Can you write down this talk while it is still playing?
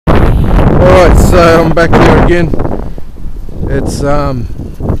Alright, so I'm back here again. It's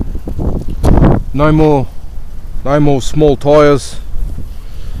no more small tyres.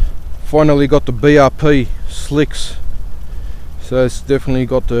 Finally got the BRP SLICKS, so it's definitely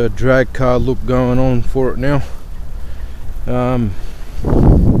got the drag car look going on for it now. I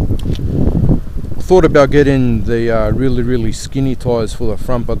thought about getting the really skinny tyres for the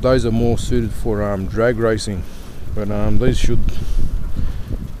front, but those are more suited for drag racing. But this should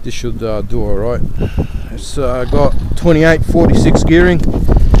do alright. It's got 28-46 gearing.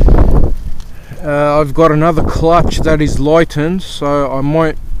 I've got another clutch that is lightened, so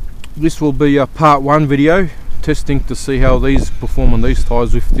this will be a part 1 video testing to see how these perform on these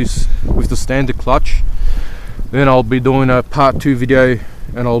tyres with the standard clutch. Then I'll be doing a part 2 video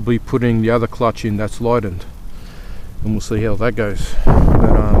and I'll be putting the other clutch in that's lightened, and we'll see how that goes.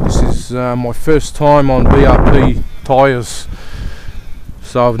 But this is my first time on BRP tyres,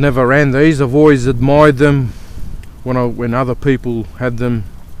 so I've never ran these. I've always admired them when other people had them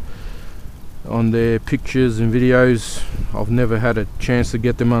on their pictures and videos. I've never had a chance to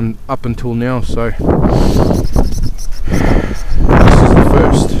get them up until now, so this is the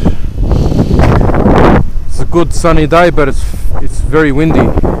first. It's a good sunny day, but it's very windy.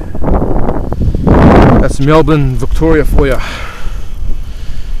 That's Melbourne, Victoria for you.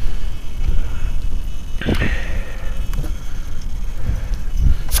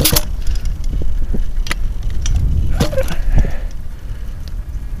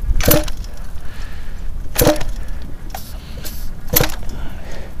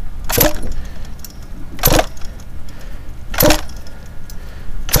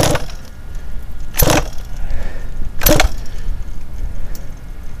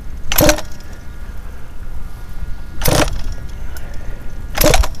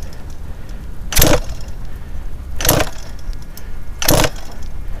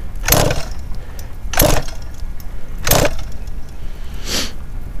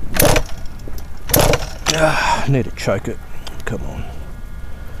 I need to choke it. Come on.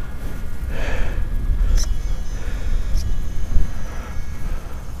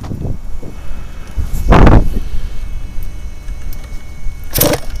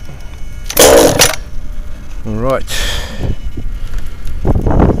 All right.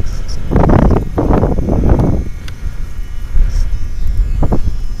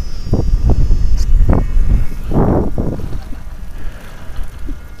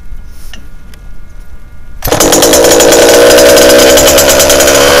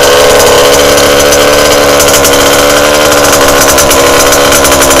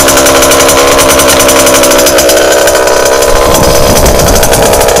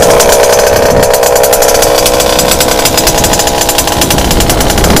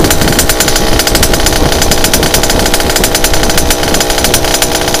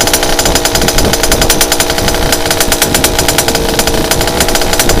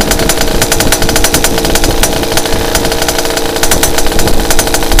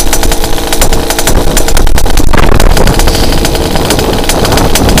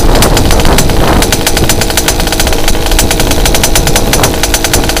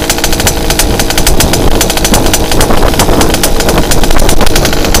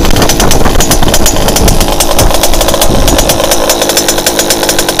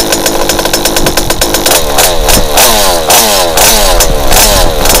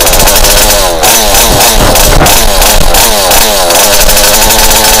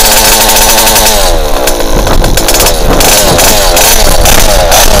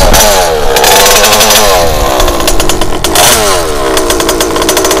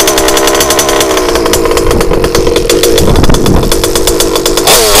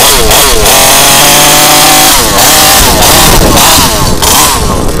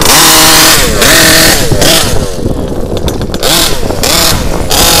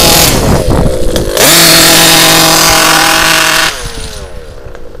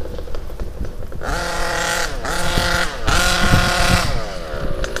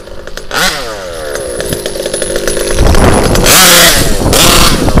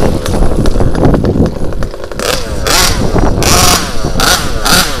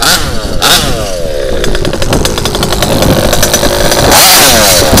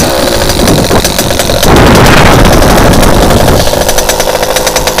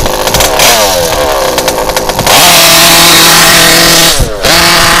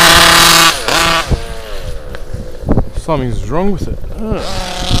 Something's wrong with it.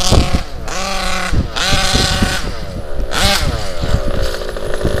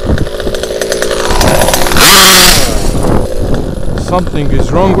 Something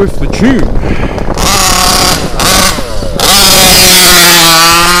is wrong with the tune.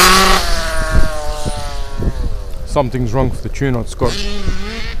 something's wrong with the tuner. It's got,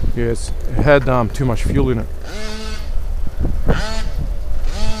 yeah, it had too much fuel in it.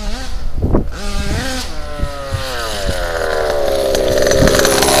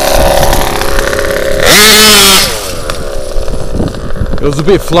 It was a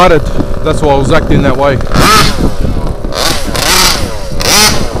bit flooded, that's why I was acting that way.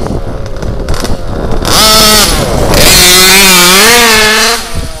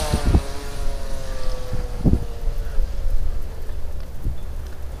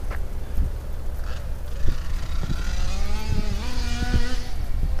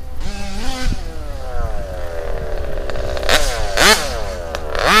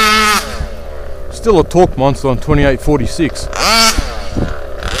 Still a torque monster on 2846.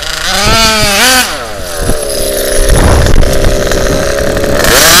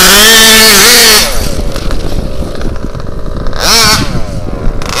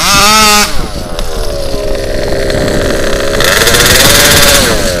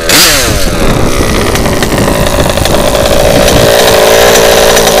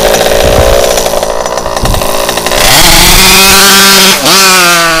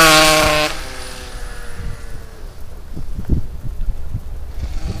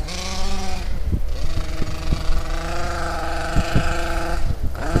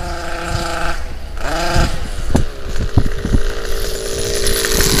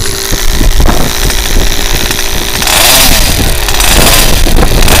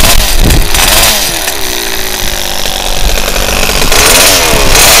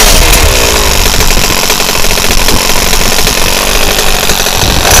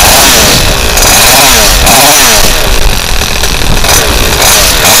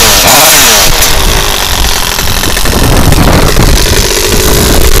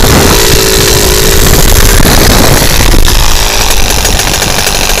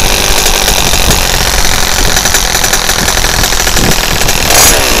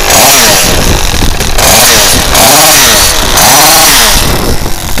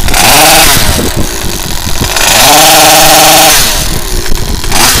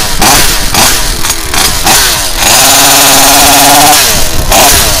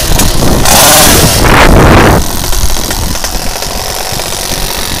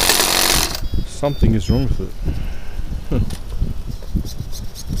 Something is wrong with it.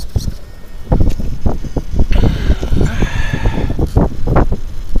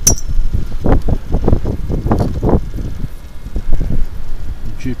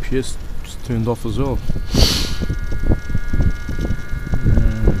 GPS is turned off as well.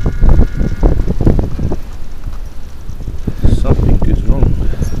 Something is wrong.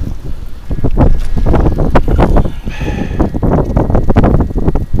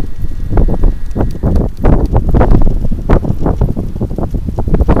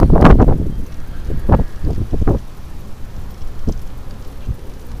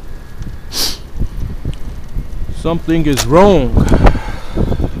 Something is wrong.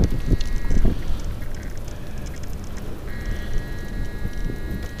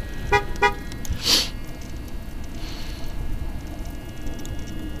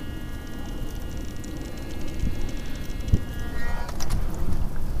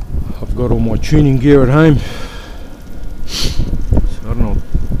 I've got all my tuning gear at home, so I don't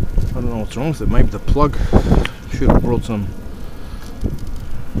know what's wrong with it. Maybe the plug. Should have brought some.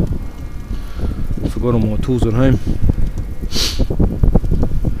 Forgot all my tools at home.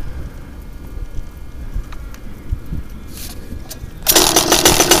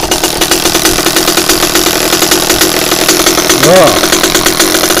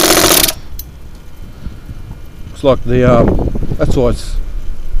 Looks like the that's why it's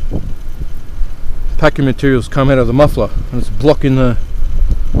packing materials come out of the muffler and it's blocking the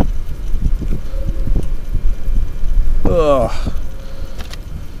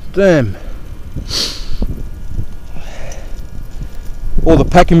damn. All the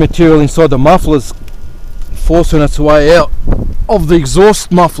packing material inside the muffler is forcing its way out of the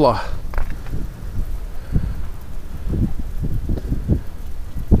exhaust muffler.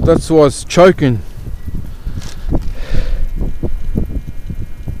 That's why it's choking.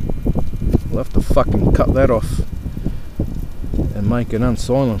 I'll have to fucking cut that off and make it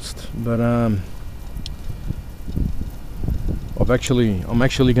unsilenced. But I'm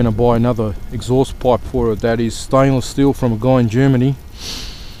actually going to buy another exhaust pipe for it that is stainless steel from a guy in Germany.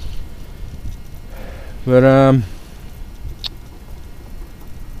 But I'm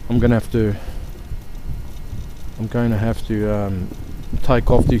going to have to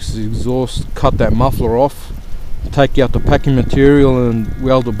take off this exhaust, cut that muffler off, take out the packing material and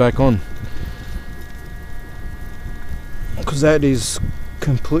weld it back on, because that is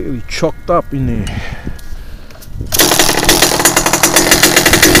completely chocked up in there.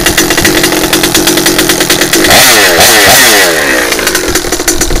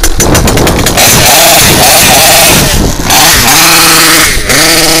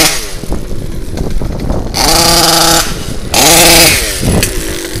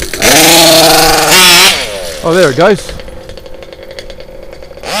 it goes.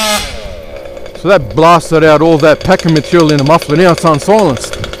 So that blasted out all that packing material in the muffler. Now it's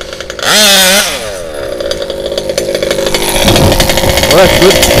unsilenced. Well, that's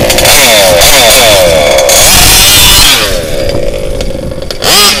good.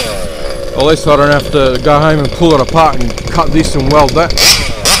 At least I don't have to go home and pull it apart and cut this and weld that.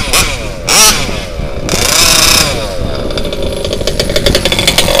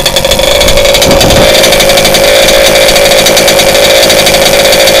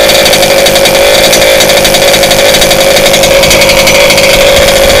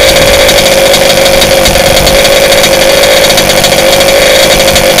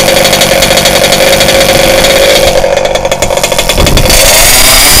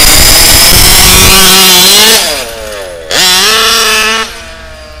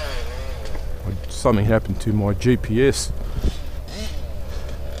 Something happened to my GPS.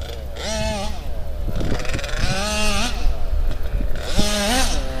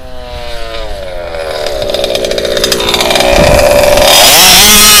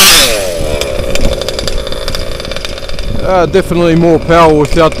 Definitely more power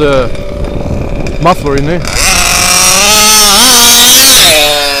without the muffler in there.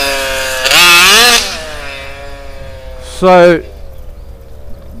 So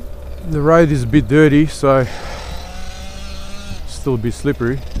the road is a bit dirty, so still a bit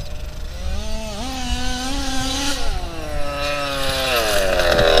slippery.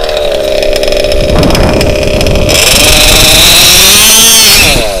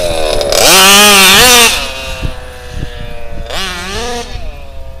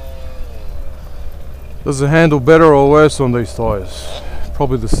 Does it handle better or worse on these tyres?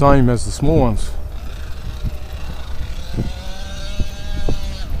 Probably the same as the small ones.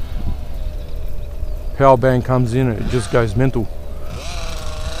 Power band comes in and it just goes mental.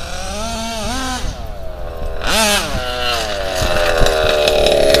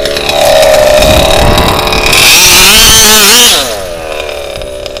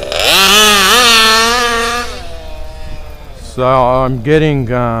 So I'm getting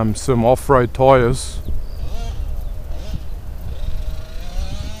some off-road tyres.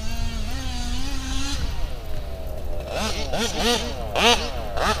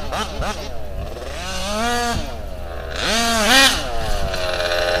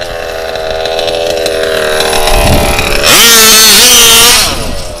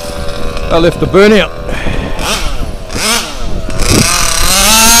 I left the burnout.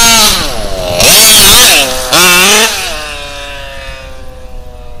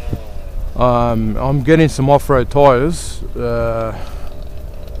 I'm getting some off-road tyres.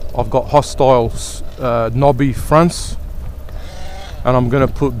 I've got Hostiles knobby fronts, and I'm going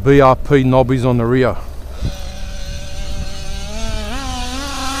to put BRP knobbies on the rear.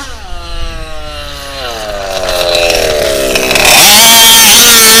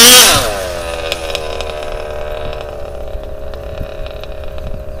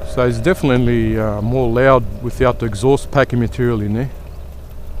 So it's definitely more loud without the exhaust packing material in there.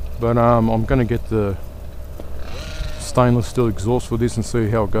 But I'm going to get the stainless steel exhaust for this and see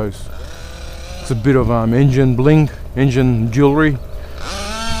how it goes. It's a bit of engine bling, engine jewelry.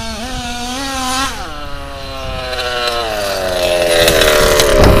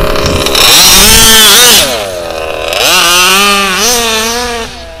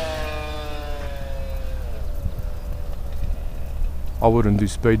 I wouldn't do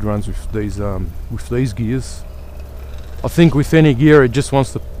speed runs with these gears. I think with any gear it just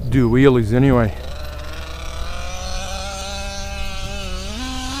wants to do wheelies anyway.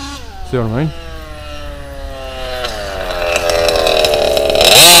 See what I mean?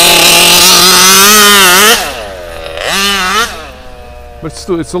 But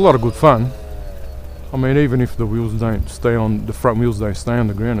still, it's a lot of good fun. I mean, even if the wheels don't stay on, the front wheels don't stay on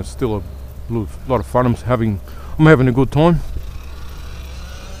the ground, it's still a lot of fun. I'm having a good time.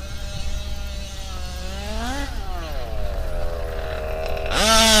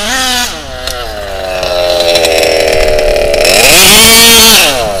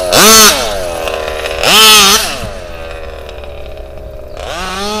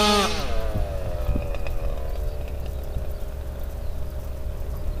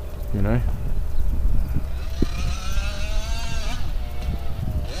 You know,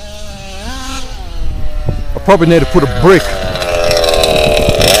 I probably need to put a brick.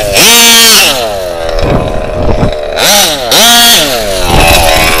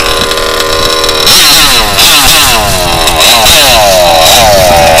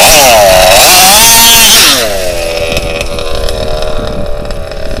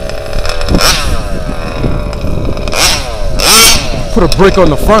 Put a brick on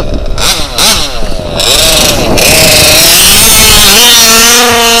the front.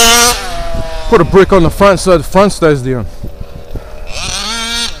 Put a brick on the front so the front stays down.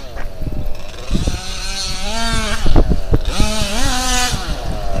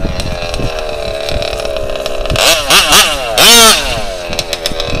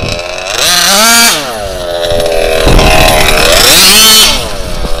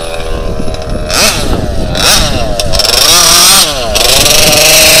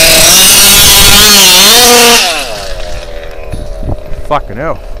 Fucking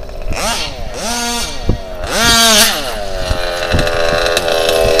hell.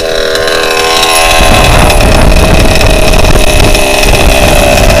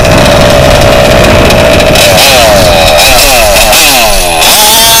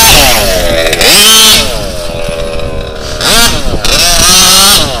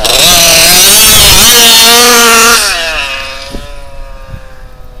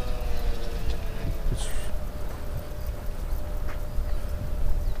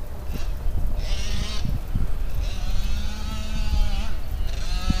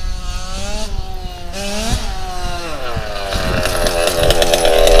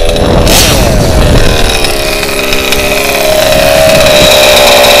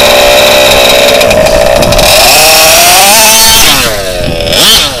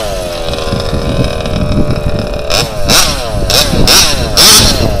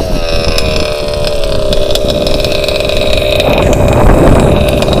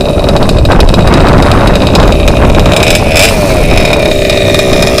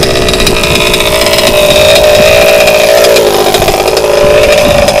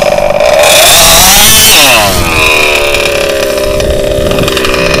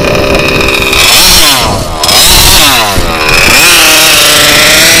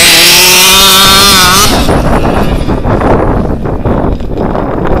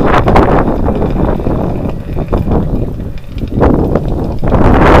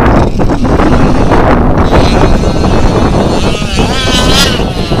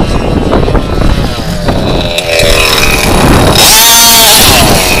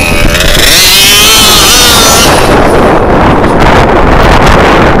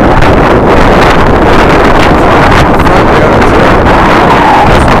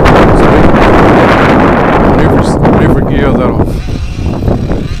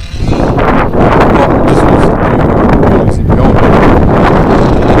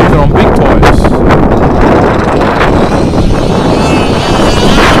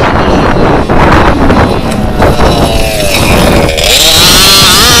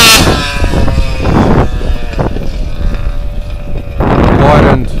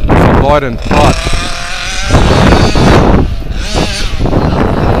 Light and hot.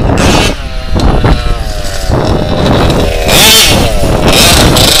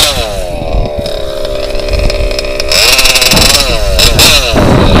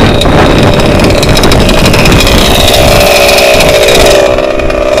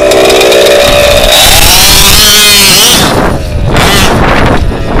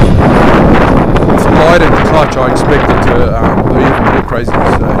 Light and clutch, I expect it to be even more crazy, so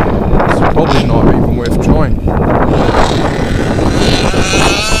it's probably not even worth trying.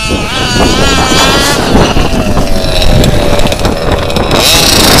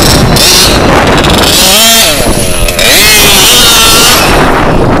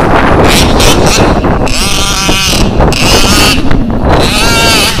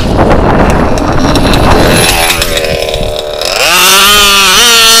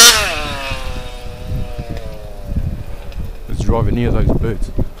 Let's drive near those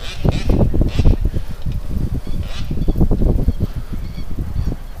birds.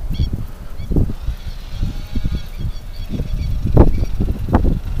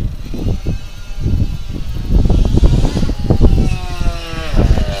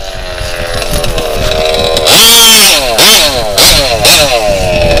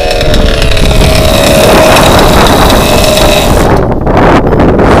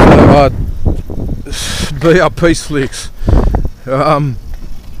 BRP SLICKS.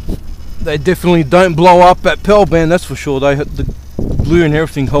 They definitely don't blow up at Pell Band, that's for sure. The glue and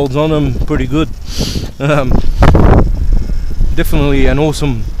everything holds on them pretty good. Definitely an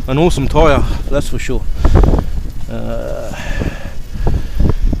awesome tire, that's for sure.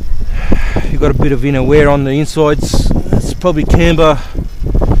 You've got a bit of inner wear on the insides. It's probably camber.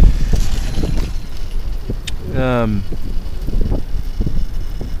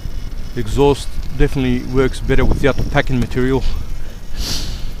 Exhaust definitely works better without the packing material.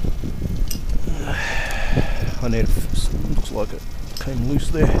 I need looks like it came loose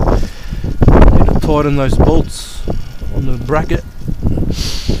there. I need to tighten those bolts on the bracket.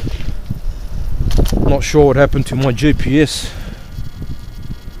 Not sure what happened to my GPS.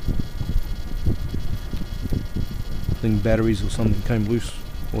 think batteries or something came loose,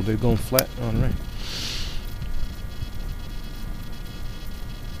 or they've gone flat, I don't know.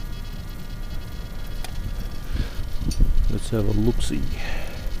 Let's have a look-see.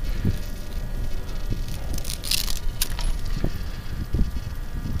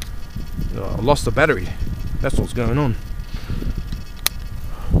 Oh, I lost the battery. That's what's going on.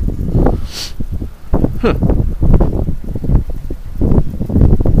 Huh.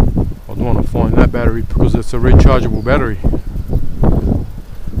 I don't want to find that battery because it's a rechargeable battery.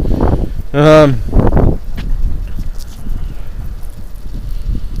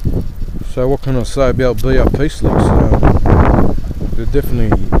 So what can I say about BRP slicks? They're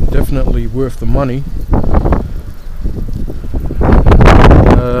definitely worth the money.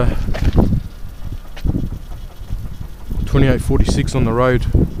 2846 on the road.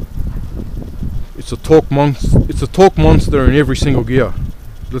 It's a torque monster in every single gear.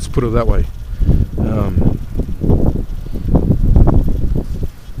 Let's put it that way.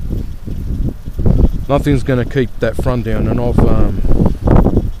 Nothing's going to keep that front down, and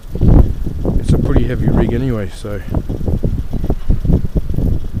it's a pretty heavy rig anyway. So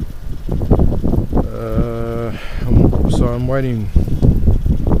I'm waiting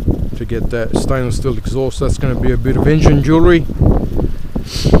to get that stainless steel exhaust. That's going to be a bit of engine jewelry.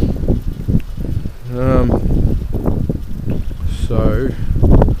 So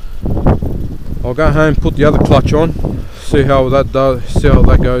I'll go home, put the other clutch on, see how that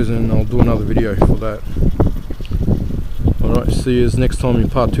goes, and I'll do another video for that. Alright, see you next time in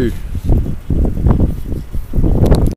part 2.